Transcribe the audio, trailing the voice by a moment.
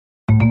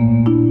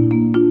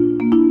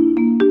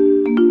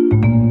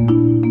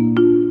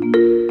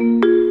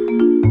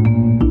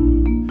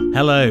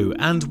Hello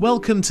and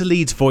welcome to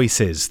Leeds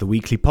Voices, the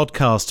weekly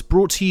podcast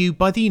brought to you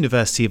by the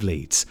University of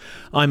Leeds.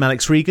 I'm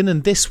Alex Regan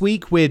and this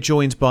week we're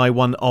joined by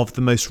one of the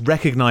most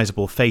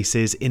recognisable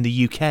faces in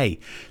the UK,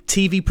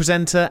 TV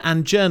presenter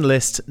and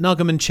journalist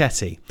Naga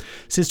Munchetty.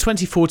 Since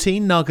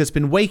 2014, Naga's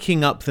been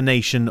waking up the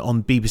nation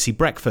on BBC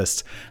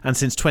Breakfast, and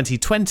since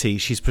 2020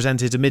 she's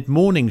presented a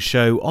mid-morning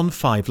show on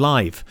 5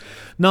 Live.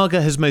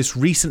 Naga has most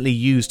recently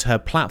used her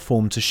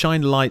platform to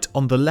shine light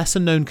on the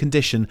lesser-known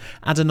condition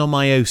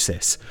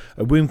adenomyosis,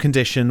 a wound condition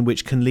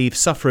which can leave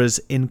sufferers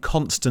in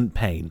constant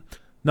pain.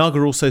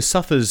 Naga also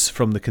suffers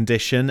from the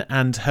condition,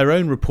 and her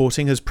own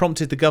reporting has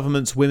prompted the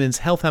government's Women's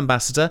Health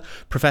Ambassador,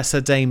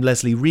 Prof Dame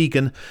Lesley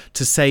Regan,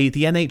 to say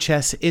the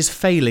NHS is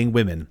failing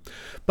women.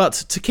 But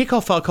to kick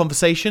off our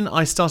conversation,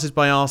 I started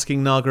by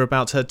asking Naga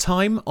about her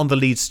time on the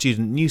Leeds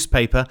Student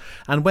newspaper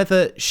and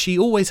whether she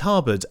always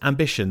harboured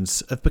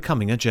ambitions of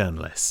becoming a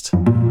journalist.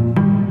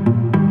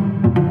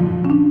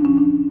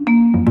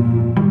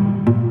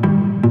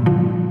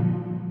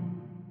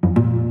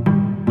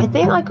 I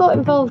think I got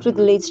involved with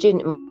the Leeds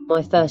Student in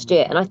my first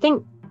year, and I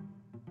think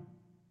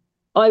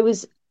I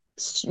was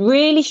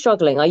really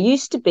struggling. I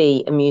used to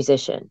be a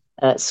musician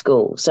at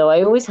school, so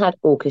I always had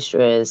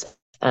orchestras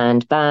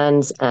and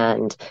bands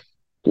and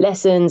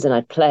lessons, and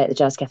I'd play at the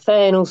Jazz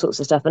Cafe and all sorts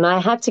of stuff. And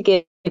I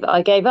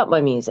gave up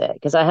my music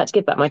because I had to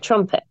give back my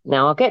trumpet.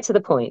 Now I'll get to the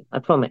point, I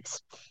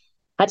promise.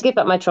 I had to give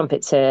back my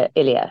trumpet to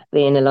ILEA,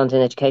 the Inner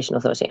London Education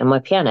Authority, and my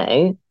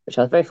piano, which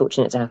I was very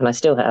fortunate to have and I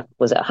still have,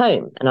 was at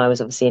home. And I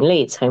was obviously in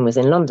Leeds, home was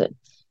in London.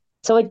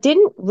 So I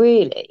didn't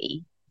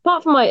really,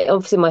 apart from my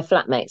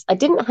flatmates, I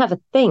didn't have a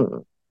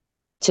thing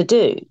to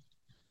do.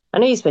 I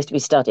know you're supposed to be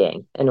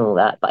studying and all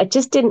that, but I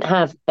just didn't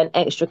have an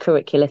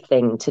extracurricular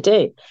thing to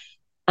do.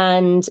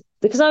 And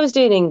because I was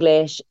doing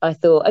English, I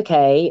thought,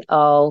 okay,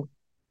 I'll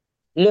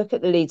look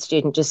at the Leeds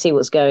Student, just see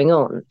what's going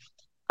on.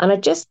 And I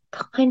just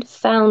kind of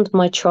found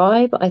my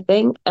tribe, I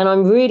think. And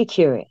I'm really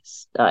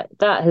curious.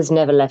 That has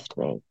never left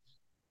me.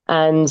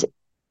 And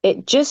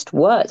it just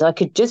worked. I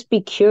could just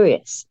be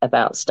curious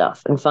about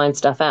stuff and find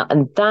stuff out.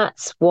 And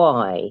that's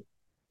why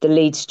the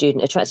Leeds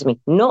Student attracted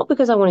me. Not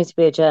because I wanted to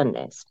be a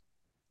journalist,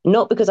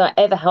 not because I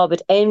ever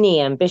harboured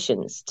any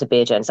ambitions to be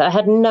a journalist. I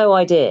had no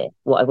idea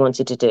what I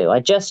wanted to do.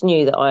 I just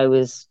knew that I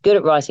was good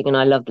at writing and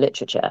I loved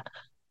literature.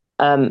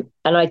 And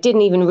I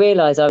didn't even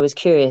realise I was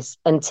curious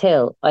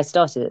until I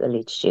started at the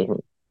Leeds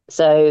Student.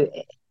 So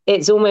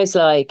it's almost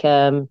like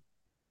it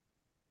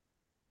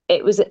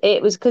was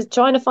because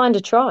trying to find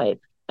a tribe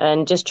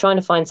and just trying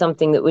to find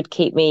something that would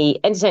keep me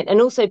entertained,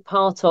 and also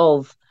part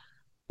of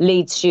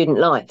Leeds student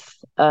life,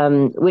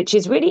 which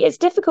is really, it's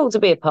difficult to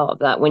be a part of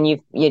that when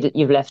you've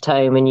left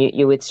home and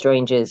you're with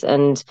strangers.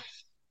 And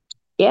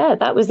yeah,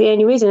 that was the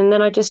only reason. And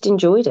then I just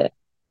enjoyed it.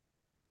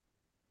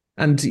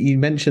 And you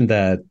mentioned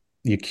there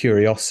your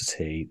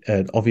curiosity.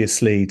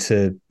 Obviously,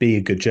 to be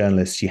a good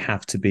journalist, you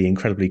have to be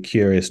incredibly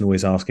curious and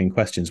always asking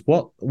questions.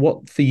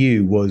 What for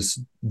you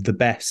was the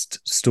best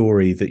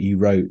story that you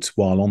wrote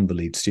while on the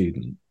Leeds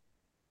Student?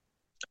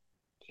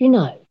 You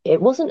know,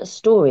 it wasn't a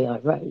story I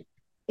wrote.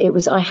 It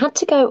was, I had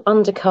to go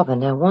undercover.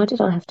 Now, why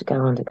did I have to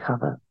go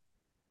undercover?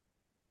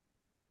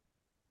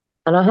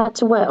 And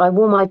I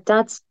wore my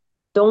dad's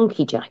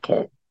donkey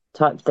jacket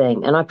type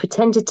thing, and I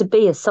pretended to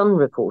be a Sun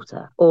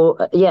reporter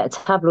a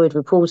tabloid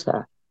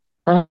reporter.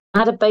 And I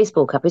had a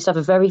baseball cap. I used to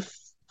have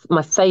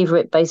my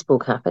favourite baseball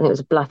cap, and it was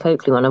a black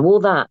Oakley one. I wore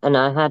that, and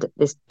I had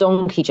this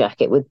donkey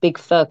jacket with big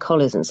fur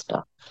collars and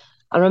stuff.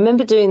 I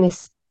remember doing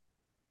this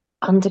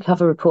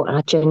undercover report, and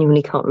I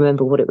genuinely can't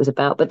remember what it was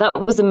about, but that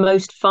was the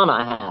most fun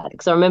I had,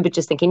 because I remember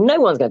just thinking, no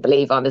one's going to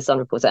believe I'm a Sun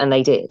reporter, and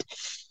they did.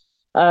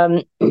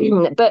 But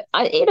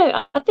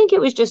I think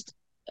it was just,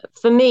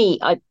 for me,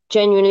 I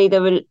genuinely,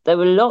 there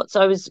were lots.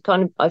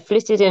 I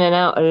flitted in and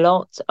out a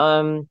lot.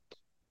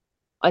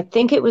 I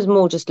think it was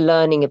more just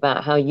learning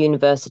about how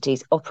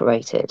universities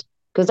operated,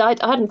 because I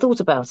hadn't thought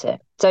about it.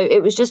 So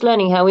it was just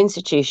learning how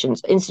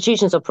institutions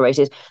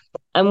operated,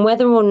 and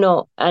whether or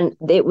not, and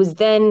it was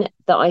then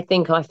that I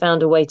think I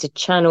found a way to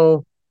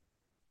channel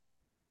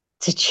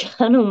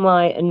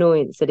my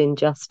annoyance at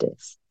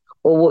injustice,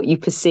 or what you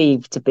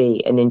perceive to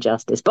be an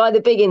injustice by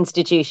the big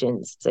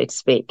institutions, so to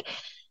speak.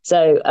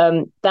 So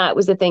that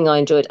was the thing I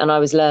enjoyed, and I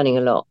was learning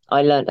a lot.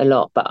 I learned a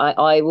lot, but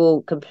I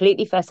will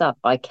completely fess up.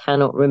 I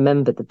cannot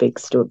remember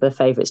the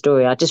favourite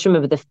story. I just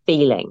remember the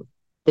feeling,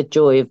 the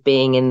joy of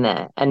being in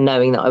there and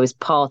knowing that I was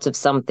part of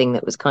something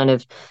that was kind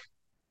of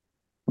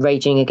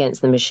raging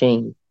against the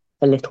machine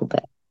a little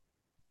bit.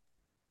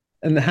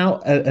 And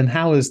how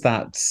has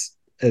that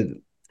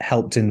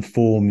helped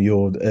inform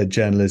your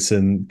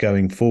journalism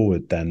going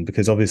forward then?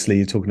 Because obviously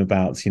you're talking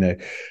about,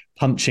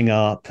 punching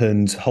up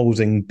and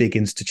holding big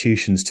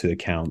institutions to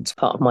account.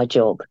 Part of my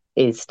job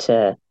is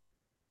to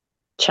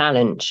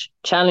challenge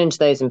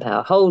those in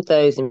power, hold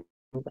those in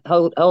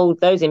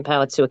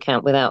power to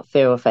account without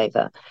fear or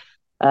favour.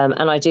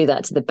 And I do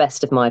that to the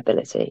best of my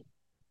ability.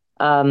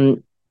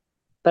 But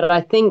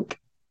I think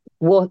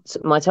what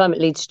my time at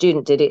Leeds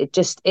Student did,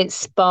 it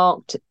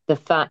sparked the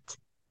fact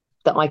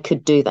that I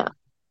could do that.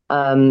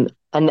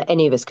 and that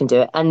any of us can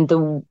do it. And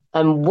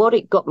what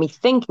it got me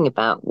thinking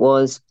about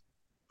was,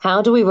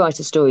 how do we write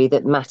a story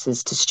that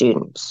matters to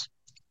students?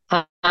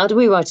 How do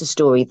we write a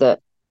story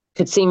that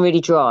could seem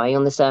really dry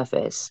on the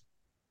surface?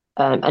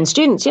 And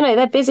students,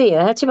 they're busy.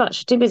 They're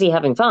too busy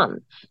having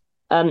fun.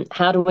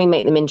 How do we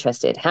make them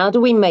interested? How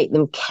do we make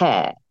them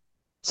care?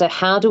 So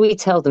how do we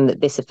tell them that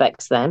this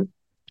affects them?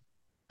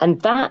 And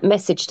that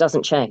message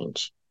doesn't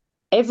change.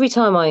 Every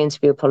time I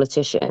interview a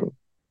politician,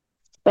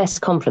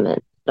 best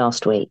compliment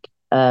last week.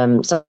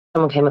 So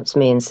someone came up to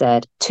me and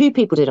said, two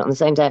people did it on the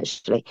same day,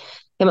 actually,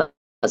 came up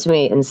to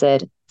me and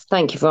said,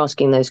 thank you for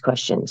asking those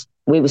questions.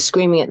 We were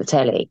screaming at the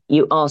telly.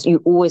 You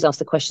always ask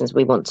the questions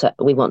we want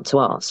to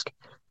ask.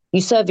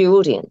 You serve your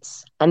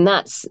audience. And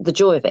that's the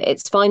joy of it.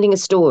 It's finding a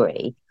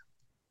story,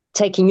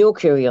 taking your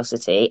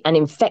curiosity and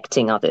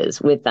infecting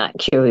others with that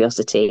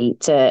curiosity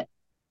to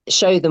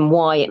show them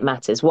why it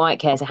matters, why it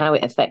cares, how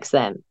it affects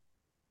them.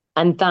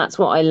 And that's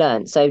what I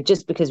learned. So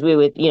just because we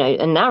were,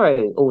 a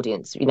narrow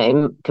audience,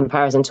 in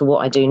comparison to what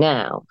I do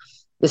now,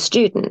 the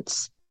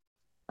students,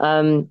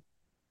 and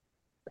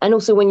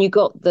also when you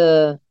got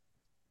the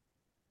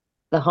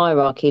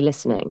hierarchy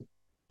listening,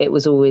 it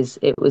was always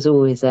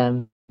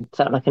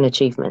felt like an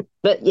achievement.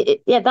 But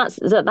that's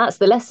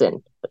the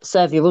lesson.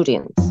 Serve your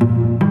audience.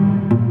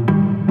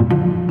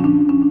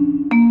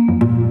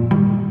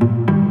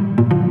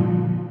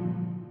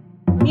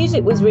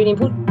 Music was really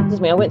important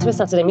to me. I went to a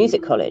Saturday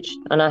music college,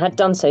 and I had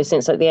done so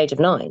since the age of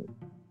 9.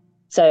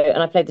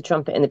 And I played the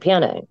trumpet and the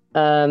piano.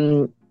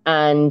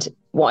 And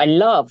what I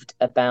loved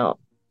about,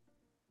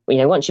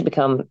 once you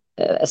become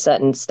a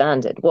certain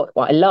standard, what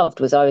I loved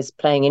was I was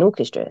playing in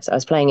orchestras, I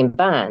was playing in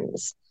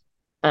bands.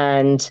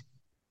 And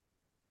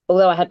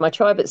although I had my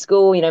tribe at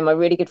school, my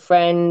really good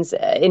friends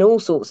in all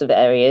sorts of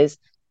areas,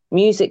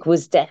 music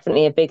was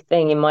definitely a big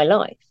thing in my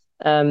life.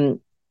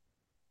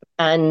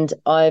 And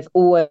I've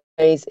always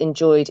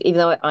enjoyed, even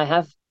though I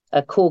have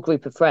a core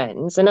group of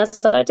friends, and as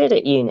I did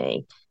at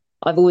uni,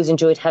 I've always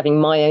enjoyed having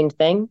my own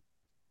thing.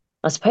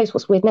 I suppose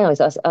what's weird now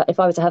is if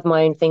I were to have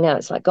my own thing now,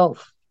 it's like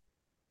golf,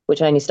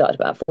 which I only started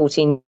about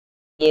 13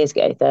 years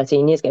ago.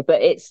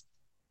 But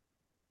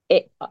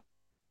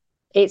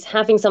it's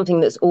having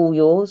something that's all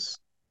yours,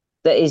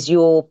 that is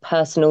your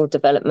personal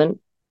development.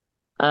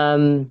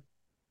 And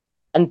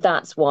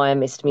that's why I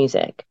missed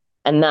music.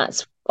 And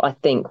that's, I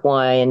think,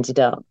 why I ended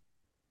up.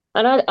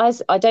 And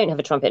I don't have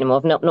a trumpet anymore.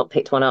 I've not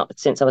picked one up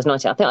since I was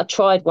 19. I think I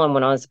tried one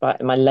when I was about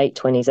in my late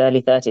 20s,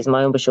 early 30s.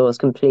 My embouchure has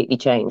completely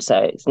changed. So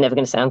it's never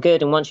going to sound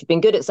good. And once you've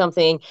been good at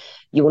something,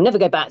 you will never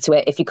go back to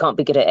it if you can't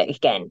be good at it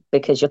again,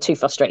 because you're too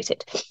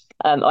frustrated.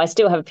 I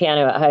still have a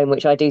piano at home,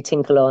 which I do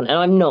tinkle on. And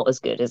I'm not as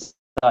good as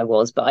I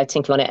was, but I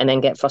tinkle on it and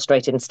then get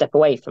frustrated and step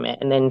away from it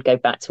and then go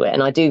back to it.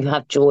 And I do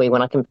have joy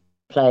when I can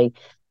play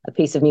a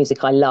piece of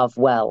music I love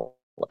well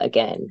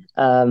again.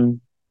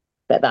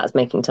 That's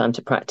making time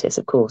to practice,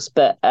 of course.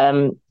 But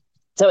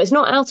so it's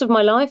not out of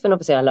my life. And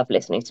obviously I love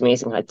listening to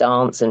music. I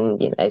dance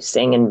and,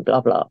 sing and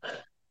blah, blah.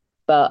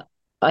 But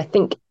I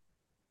think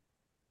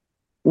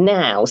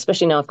now,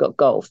 especially now I've got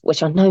golf,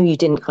 which I know you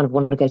didn't kind of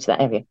want to go to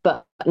that area,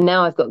 but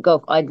now I've got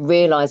golf, I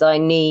realise I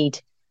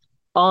need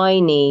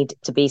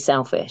to be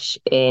selfish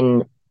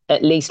in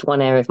at least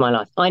one area of my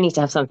life. I need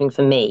to have something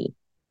for me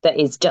that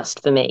is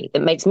just for me,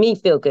 that makes me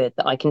feel good,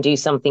 that I can do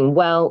something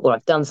well, or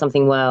I've done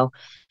something well.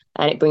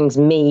 And it brings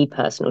me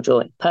personal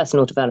joy,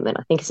 personal development.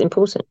 I think it's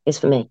important. It's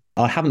for me.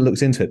 I haven't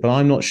looked into it, but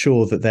I'm not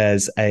sure that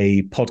there's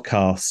a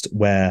podcast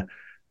where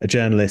a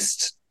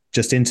journalist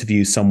just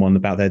interviews someone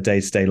about their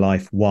day-to-day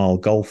life while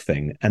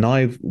golfing. And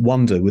I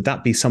wonder, would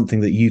that be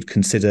something that you'd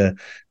consider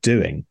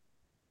doing?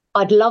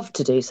 I'd love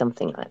to do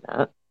something like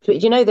that.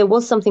 But, there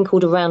was something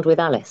called Around with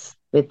Alice,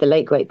 with the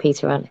late, great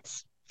Peter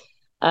Alice.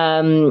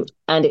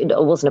 And it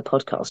wasn't a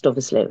podcast,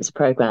 obviously, it was a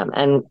program.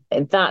 And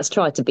that's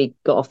tried to be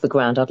got off the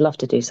ground. I'd love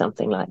to do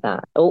something like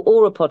that,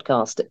 or a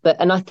podcast.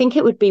 And I think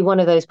it would be one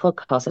of those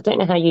podcasts. I don't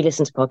know how you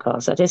listen to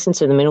podcasts. I listen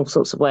to them in all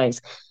sorts of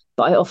ways,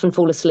 but I often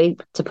fall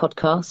asleep to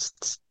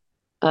podcasts.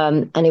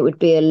 And it would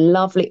be a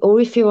lovely, or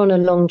if you're on a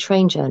long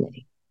train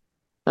journey,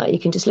 you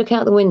can just look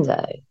out the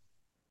window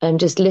and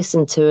just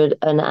listen to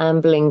an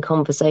ambling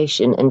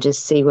conversation and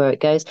just see where it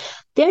goes.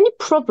 The only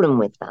problem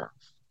with that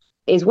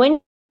is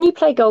when you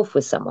play golf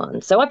with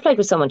someone. So I played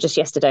with someone just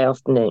yesterday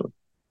afternoon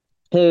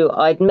who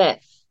I'd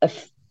met a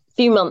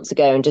few months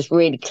ago and just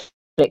really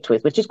clicked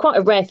with, which is quite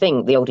a rare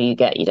thing. The older you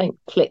get, you don't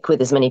click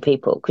with as many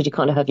people because you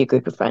kind of have your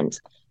group of friends.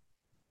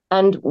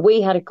 And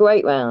we had a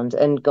great round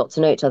and got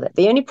to know each other.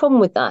 The only problem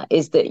with that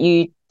is that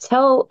you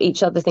tell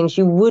each other things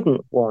you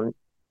wouldn't want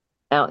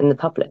out in the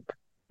public,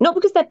 not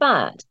because they're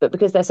bad, but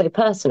because they're so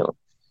personal.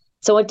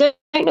 So I don't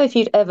know if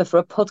you'd ever, for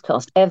a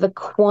podcast, ever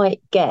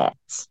quite get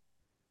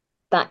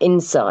that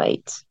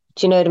insight.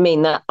 Do you know what I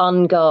mean? That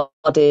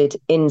unguarded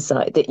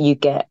insight that you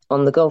get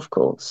on the golf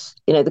course.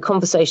 The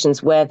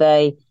conversations where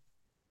they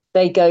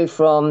go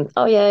from,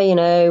 oh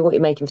yeah, what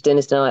you're making for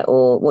dinner tonight,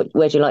 or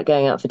where do you like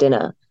going out for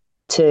dinner,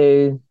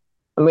 to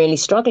I'm really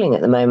struggling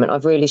at the moment.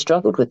 I've really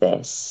struggled with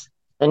this.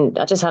 And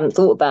I just hadn't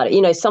thought about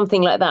it.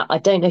 Something like that. I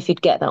don't know if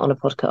you'd get that on a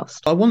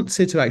podcast. I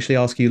wanted to actually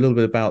ask you a little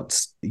bit about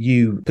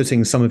you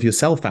putting some of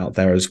yourself out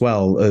there as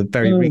well.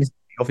 Very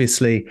recently,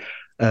 obviously,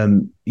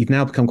 you've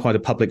now become quite a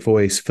public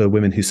voice for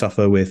women who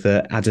suffer with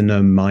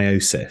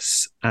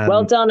adenomyosis.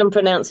 Well done on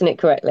pronouncing it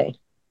correctly.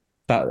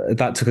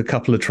 That took a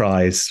couple of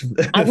tries.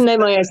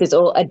 Adenomyosis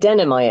or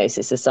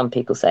adenomyosis, as some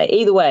people say.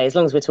 Either way, as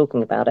long as we're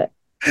talking about it.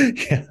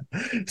 Yeah.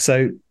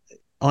 So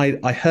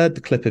I heard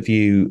the clip of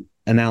you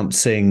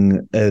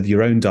announcing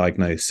your own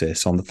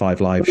diagnosis on the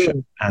 5 Live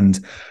show.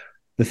 And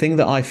the thing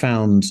that I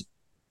found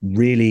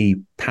really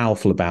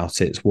powerful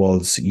about it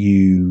was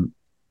you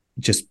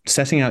just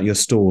setting out your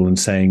stall and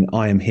saying,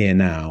 I am here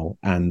now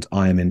and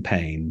I am in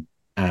pain.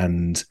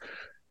 And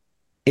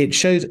it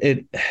shows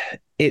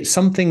it's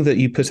something that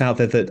you put out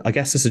there that I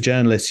guess as a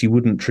journalist, you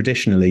wouldn't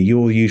traditionally.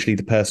 You're usually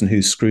the person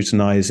who's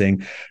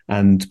scrutinizing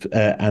and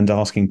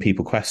asking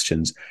people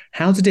questions.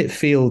 How did it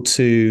feel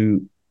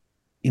to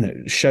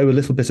show a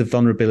little bit of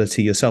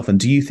vulnerability yourself? And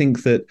do you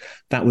think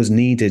that was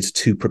needed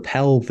to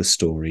propel the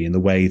story in the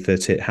way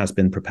that it has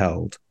been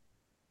propelled?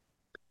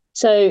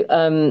 So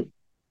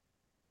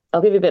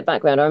I'll give you a bit of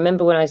background. I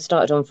remember when I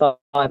started on 5,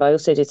 I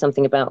also did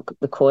something about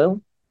the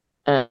coil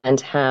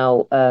and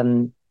how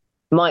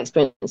my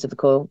experience of the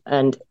coil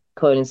and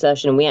coil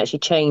insertion, and we actually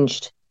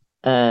changed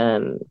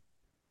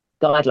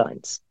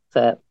guidelines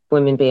for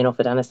women being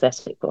offered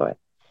anaesthetic for it.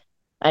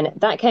 And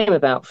that came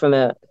about from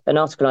an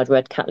article I'd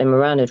read Caitlin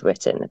Moran had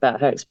written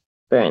about her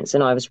experience.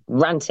 And I was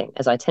ranting,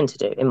 as I tend to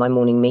do in my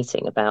morning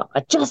meeting, about,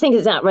 I just think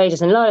it's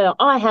outrageous. And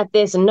I had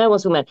this and no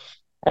one's talking about it.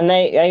 And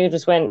they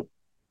just went,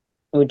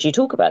 would you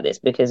talk about this?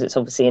 Because it's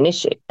obviously an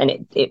issue.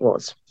 And it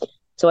was.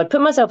 So I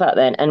put myself out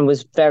there and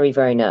was very,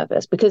 very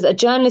nervous because a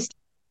journalist,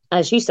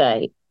 as you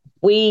say,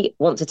 we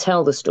want to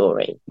tell the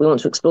story. We want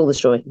to explore the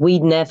story. We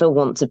never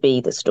want to be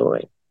the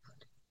story.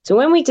 So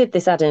when we did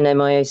this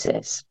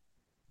adenomyosis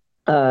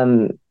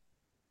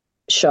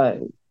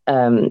show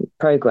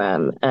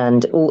program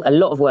and a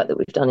lot of work that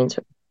we've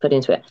put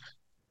into it,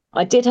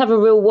 I did have a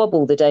real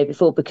wobble the day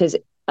before because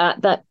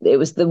it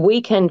was the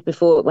weekend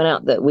before it went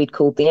out that we'd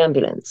called the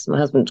ambulance. My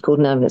husband called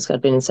an ambulance because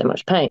I'd been in so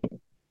much pain.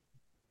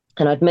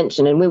 And I'd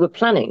mentioned, and we were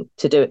planning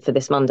to do it for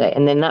this Monday.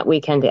 And then that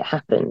weekend it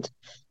happened.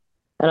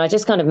 And I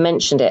just kind of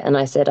mentioned it and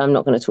I said, I'm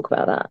not going to talk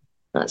about that.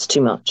 That's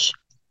too much.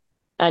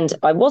 And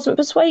I wasn't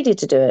persuaded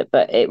to do it,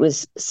 but it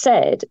was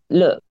said,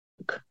 look,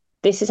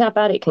 this is how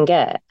bad it can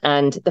get.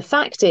 And the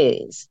fact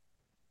is,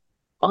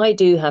 I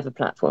do have a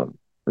platform.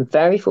 I'm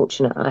very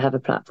fortunate I have a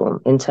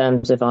platform in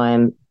terms of I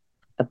am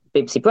a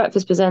BBC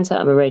Breakfast presenter.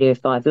 I'm a Radio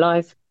 5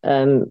 Live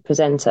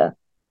presenter.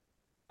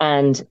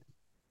 And,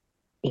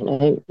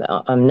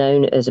 I'm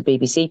known as a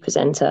BBC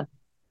presenter,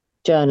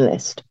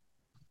 journalist.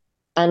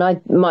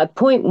 And my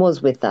point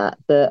was with that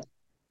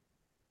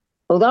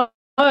although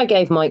I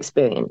gave my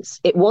experience,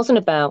 it wasn't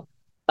about,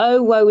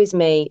 oh, woe is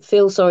me,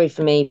 feel sorry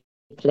for me,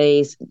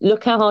 please,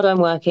 look how hard I'm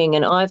working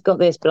and I've got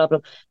this, blah, blah.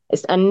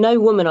 And no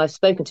woman I've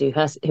spoken to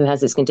who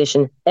has this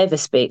condition ever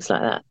speaks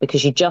like that,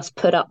 because you just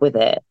put up with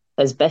it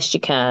as best you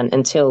can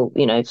until,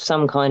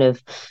 some kind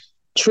of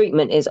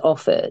treatment is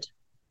offered.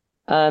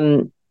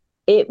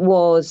 It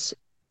was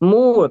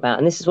more about,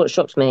 and this is what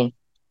shocked me,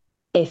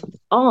 if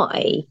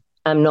I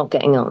am not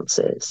getting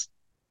answers,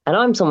 and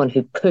I'm someone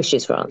who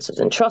pushes for answers,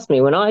 and trust me,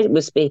 when I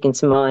was speaking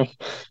to my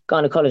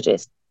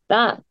gynecologist,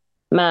 that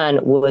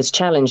man was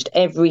challenged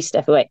every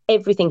step away.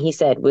 Everything he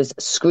said was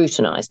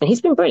scrutinized, and he's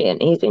been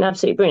brilliant. He's been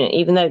absolutely brilliant,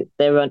 even though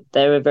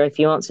there are very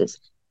few answers.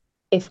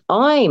 If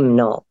I'm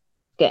not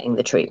getting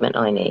the treatment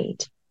I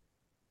need,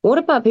 what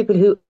about people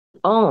who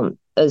aren't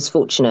as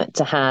fortunate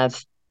to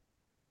have,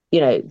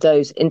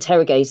 those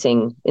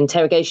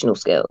interrogational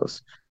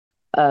skills,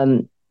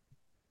 who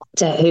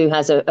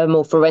has a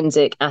more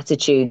forensic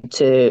attitude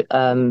to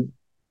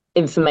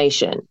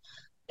information,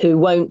 who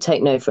won't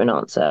take no for an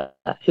answer,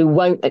 who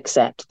won't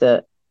accept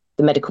that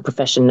the medical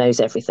profession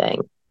knows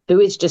everything, who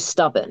is just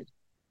stubborn,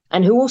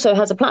 and who also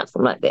has a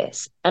platform like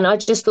this. And I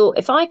just thought,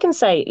 if I can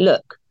say,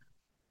 look,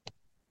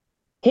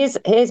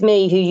 here's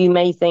me, who you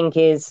may think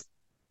is,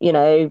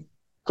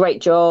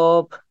 great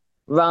job,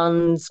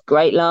 runs,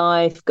 great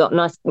life, got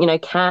nice,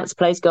 cats,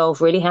 plays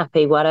golf, really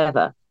happy,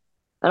 whatever.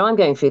 And I'm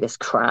going through this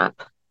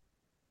crap.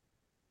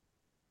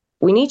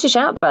 We need to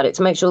shout about it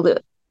to make sure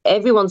that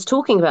everyone's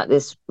talking about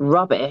this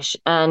rubbish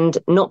and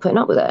not putting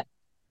up with it.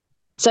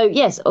 So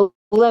yes,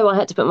 although I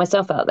had to put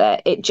myself out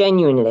there, it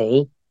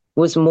genuinely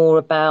was more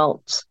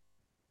about,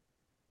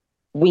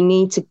 we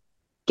need to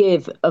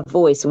give a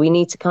voice. We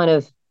need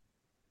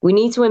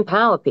to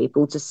empower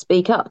people to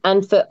speak up,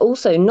 and for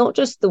also not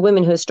just the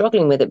women who are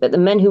struggling with it, but the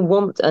men who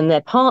want, and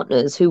their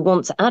partners who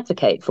want to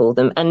advocate for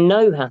them and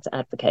know how to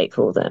advocate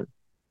for them.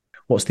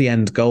 What's the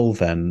end goal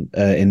then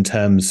in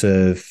terms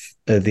of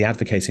the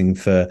advocating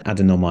for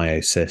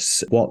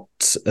adenomyosis?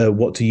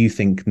 What do you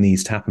think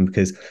needs to happen?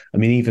 Because I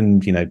mean, even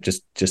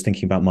just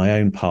thinking about my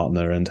own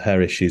partner and her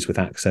issues with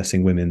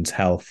accessing women's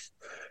health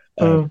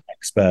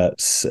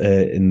experts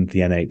in the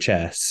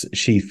NHS,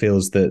 she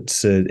feels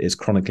that it's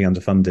chronically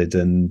underfunded,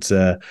 and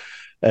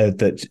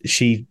that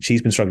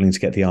she's been struggling to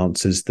get the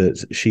answers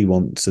that she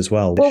wants as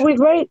well. Well,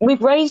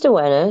 we've raised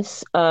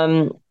awareness.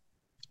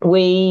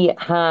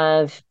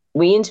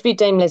 We interviewed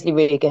Dame Lesley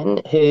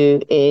Regan,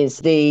 who is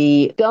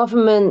the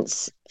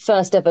government's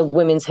first ever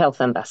women's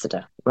health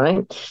ambassador,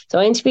 right? So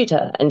I interviewed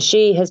her, and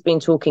she has been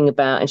talking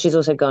about, and she's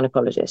also a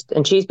gynecologist,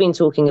 and she's been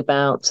talking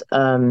about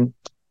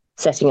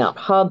setting up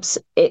hubs.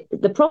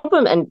 The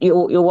problem, and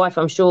your wife,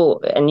 I'm sure,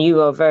 and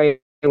you are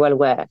very well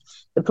aware,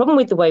 the problem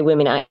with the way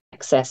women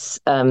access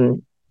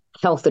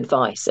health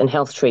advice and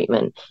health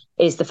treatment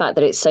is the fact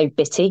that it's so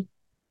bitty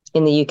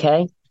in the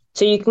UK.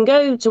 So you can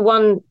go to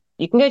your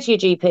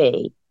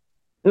GP.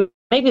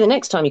 Maybe the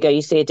next time you go,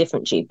 you see a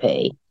different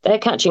GP. They're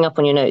catching up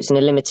on your notes in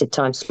a limited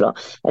time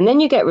slot. And then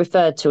you get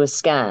referred to a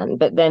scan,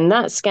 but then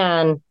that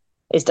scan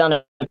is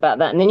done about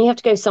that. And then you have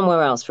to go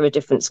somewhere else for a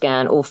different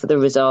scan or for the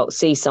result,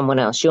 see someone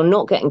else. You're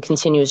not getting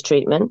continuous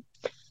treatment.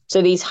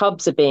 So these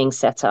hubs are being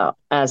set up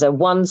as a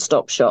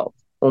one-stop shop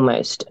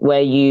almost,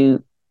 where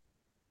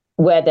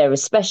there are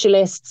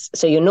specialists.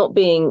 So you're not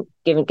being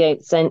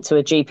sent to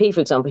a GP,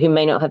 for example, who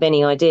may not have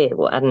any idea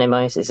what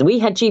adenomyosis is. We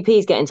had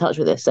GPs get in touch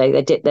with us, so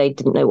they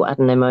didn't know what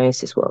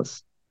adenomyosis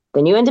was.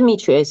 They knew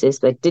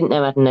endometriosis, but they didn't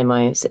know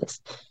adenomyosis.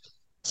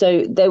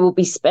 So there will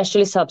be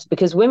specialist hubs,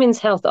 because women's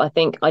health, I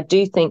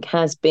do think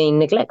has been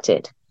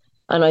neglected.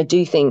 And I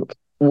do think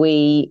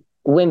we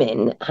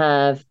women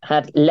have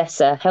had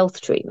lesser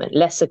health treatment,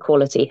 lesser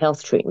quality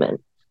health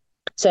treatment.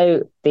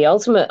 So the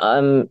ultimate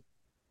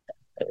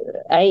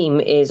aim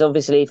is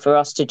obviously for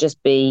us to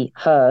just be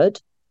heard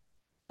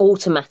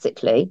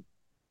automatically,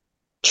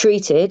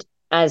 treated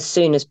as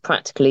soon as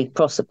practically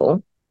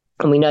possible.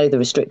 And we know the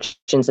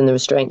restrictions and the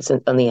restraints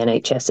on the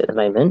NHS at the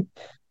moment.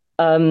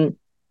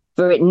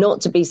 For it not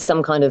to be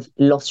some kind of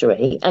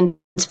lottery, and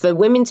for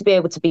women to be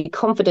able to be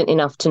confident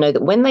enough to know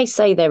that when they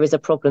say there is a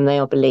problem, they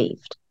are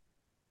believed.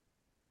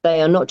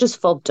 They are not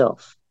just fobbed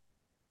off.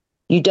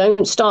 You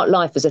don't start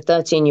life as a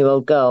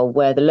 13-year-old girl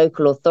where the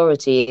local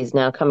authority is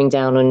now coming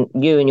down on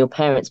you and your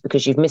parents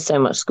because you've missed so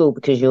much school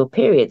because your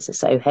periods are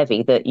so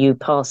heavy that you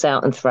pass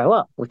out and throw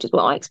up, which is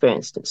what I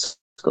experienced at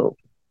school.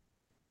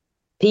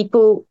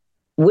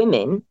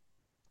 Women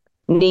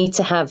need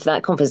to have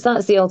that confidence.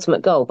 That's the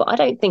ultimate goal. But I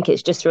don't think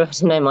it's just through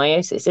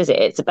adenomyosis, is it?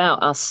 It's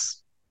about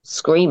us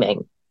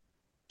screaming,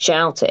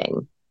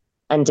 shouting,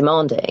 and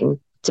demanding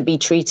to be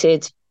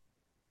treated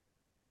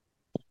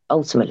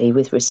ultimately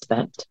with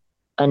respect,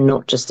 and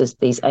not just as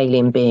these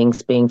alien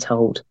beings being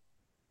told,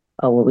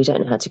 oh, well, we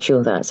don't know how to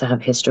cure that, so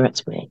have a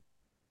hysterectomy,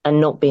 and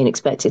not being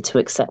expected to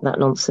accept that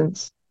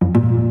nonsense.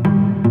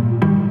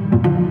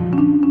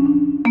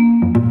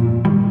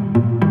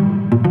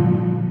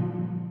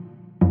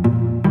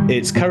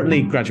 It's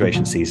currently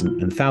graduation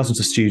season, and thousands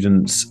of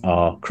students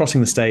are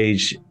crossing the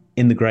stage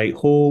in the Great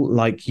Hall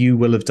like you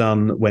will have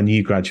done when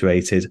you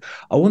graduated.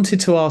 I wanted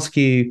to ask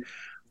you,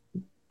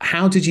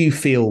 how did you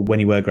feel when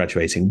you were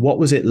graduating? What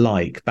was it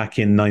like back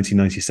in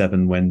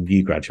 1997 when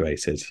you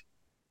graduated?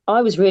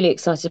 I was really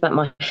excited about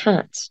my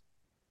hat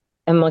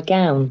and my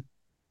gown.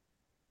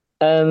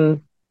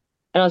 And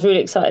I was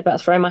really excited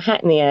about throwing my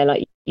hat in the air like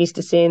you used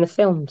to see in the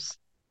films.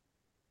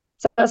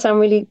 Does that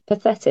sound really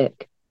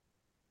pathetic?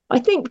 I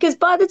think because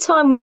by the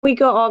time we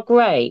got our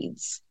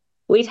grades,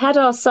 we'd had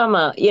our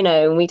summer,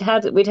 and we'd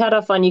had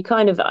our fun. I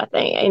kind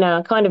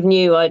of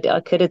knew I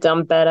could have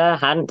done better,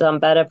 hadn't done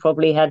better,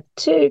 probably had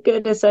too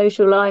good a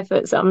social life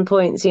at some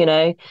points,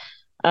 I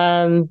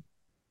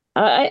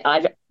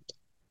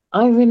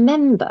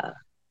remember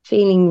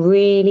feeling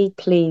really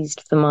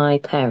pleased for my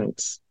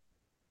parents,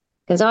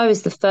 because I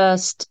was the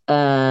first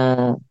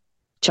child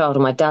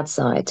on my dad's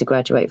side to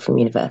graduate from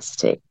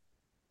university.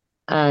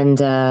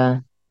 And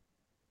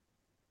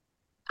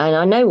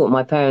I know what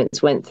my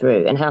parents went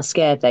through and how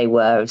scared they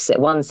were of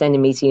one,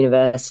 sending me to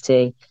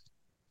university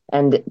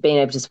and being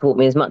able to support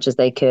me as much as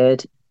they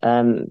could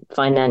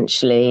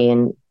financially.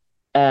 And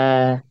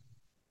I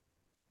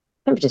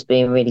remember just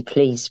being really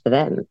pleased for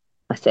them,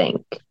 I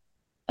think.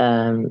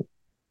 And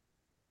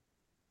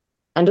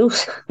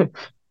also,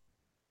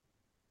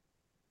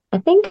 I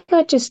think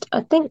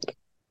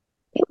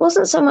it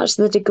wasn't so much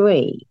the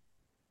degree.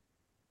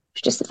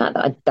 It's just the fact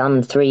that I'd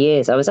done 3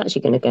 years. I was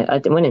actually going to go, I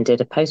went and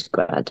did a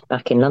postgrad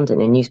back in London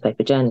in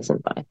newspaper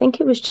journalism, but I think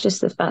it was just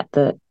the fact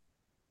that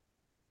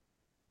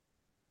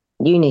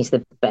uni's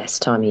the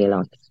best time of your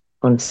life,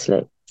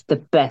 honestly. It's the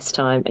best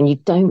time, and you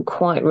don't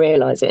quite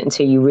realise it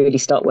until you really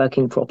start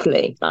working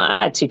properly. I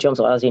had 2 jobs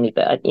while I was uni,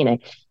 but,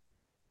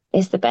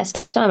 it's the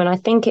best time. And I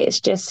think I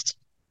was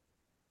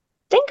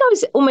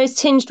almost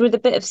tinged with a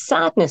bit of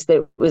sadness that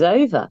it was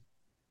over.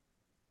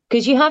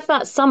 Because you have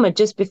that summer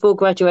just before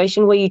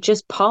graduation where you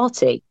just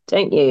party,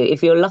 don't you?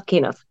 If you're lucky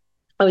enough.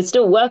 I was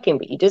still working,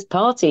 but you just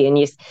party and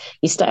you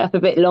stay up a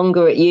bit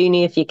longer at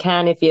uni if you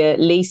can, if your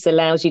lease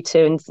allows you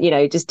to, and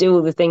just do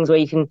all the things where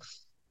you can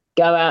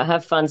go out,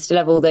 have fun, still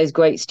have all those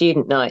great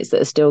student nights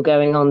that are still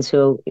going on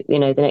till the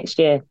next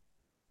year.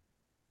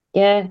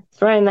 Yeah,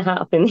 throwing the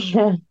hat up in the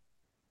air,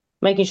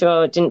 making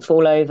sure it didn't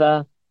fall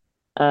over.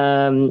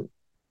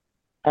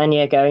 and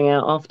yeah, going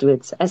out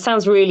afterwards. It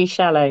sounds really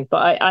shallow, but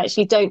I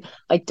actually don't.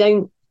 I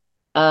don't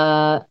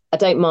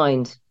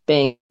mind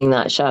being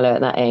that shallow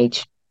at that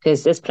age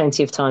because there's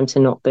plenty of time to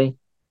not be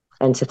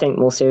and to think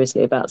more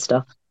seriously about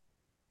stuff.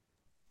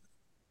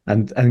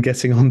 And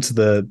getting on to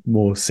the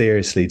more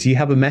seriously, do you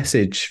have a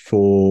message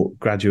for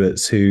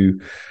graduates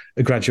who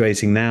are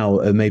graduating now,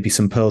 maybe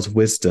some pearls of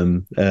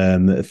wisdom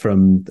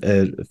from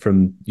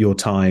your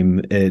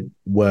time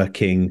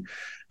working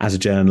as a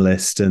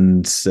journalist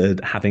and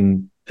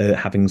having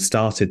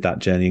started that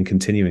journey and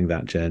continuing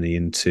that journey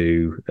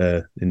into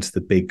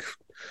the big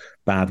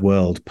bad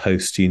world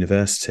post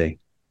university?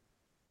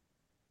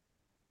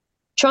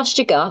 Trust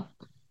your gut.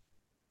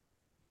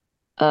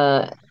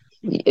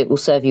 It will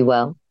serve you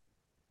well.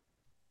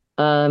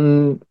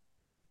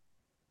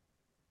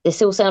 This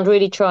will sound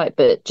really trite,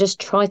 but just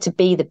try to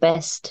be the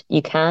best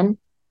you can.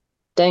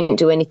 Don't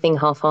do anything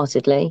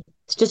half-heartedly.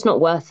 It's just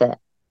not worth it.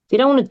 If you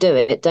don't want to do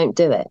it, don't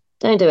do it.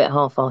 Don't do it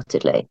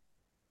half-heartedly.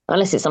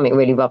 Unless it's something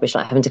really rubbish,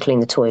 like having to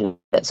clean the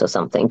toilets or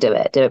something. Do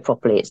it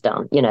properly. It's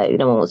done.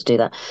 No one wants to do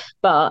that.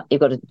 But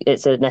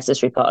it's a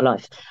necessary part of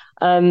life.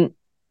 But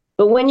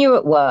when you're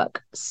at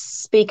work,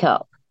 speak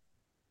up.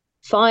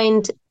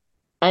 And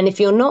if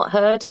you're not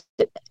heard,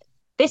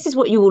 this is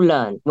what you will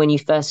learn when you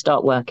first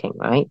start working,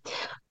 right?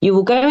 You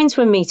will go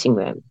into a meeting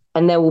room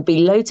and there will be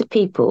loads of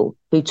people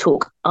who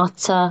talk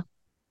utter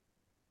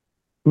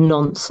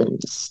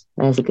nonsense.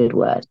 There's a good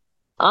word.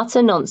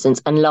 Utter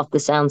nonsense and love the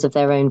sounds of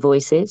their own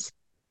voices.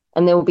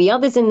 And there will be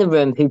others in the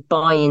room who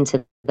buy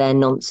into their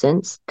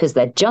nonsense because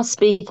they're just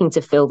speaking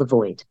to fill the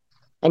void.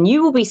 And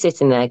you will be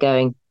sitting there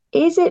going,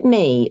 is it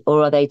me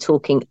or are they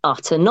talking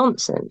utter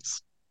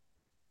nonsense?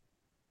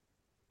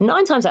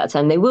 9 times out of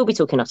 10, they will be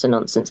talking utter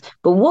nonsense.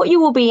 But what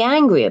you will be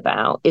angry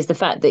about is the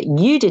fact that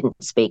you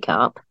didn't speak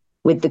up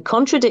with the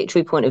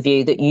contradictory point of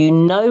view that you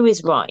know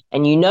is right.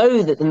 And you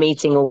know that the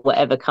meeting or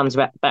whatever comes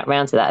back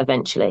round to that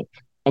eventually.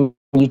 And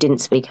you didn't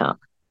speak up.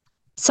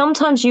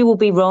 Sometimes you will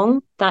be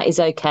wrong. That is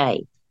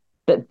okay.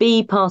 But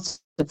be part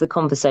of the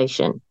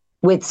conversation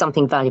with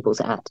something valuable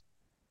to add.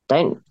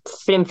 Don't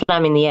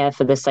flim-flam in the air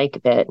for the sake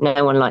of it.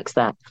 No one likes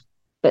that.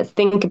 But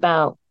think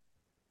about,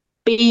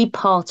 be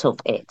part of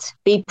it.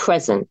 Be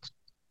present.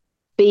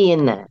 Be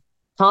in there.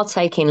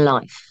 Partake in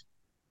life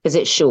because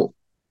it's short.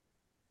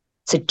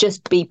 So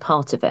just be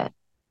part of it.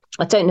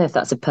 I don't know if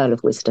that's a pearl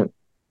of wisdom,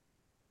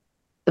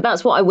 but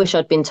that's what I wish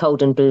I'd been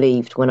told and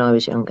believed when I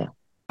was younger.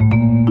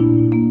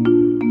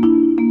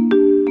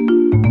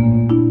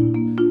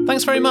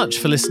 Thanks very much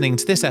for listening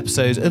to this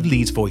episode of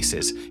Leeds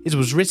Voices. It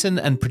was written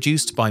and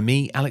produced by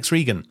me, Alex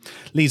Regan.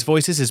 Leeds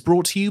Voices is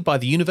brought to you by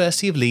the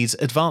University of Leeds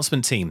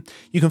Advancement Team.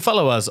 You can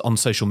follow us on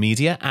social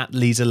media at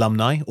Leeds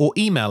Alumni or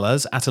email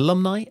us at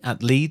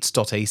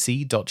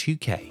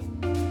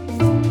alumni@leeds.ac.uk.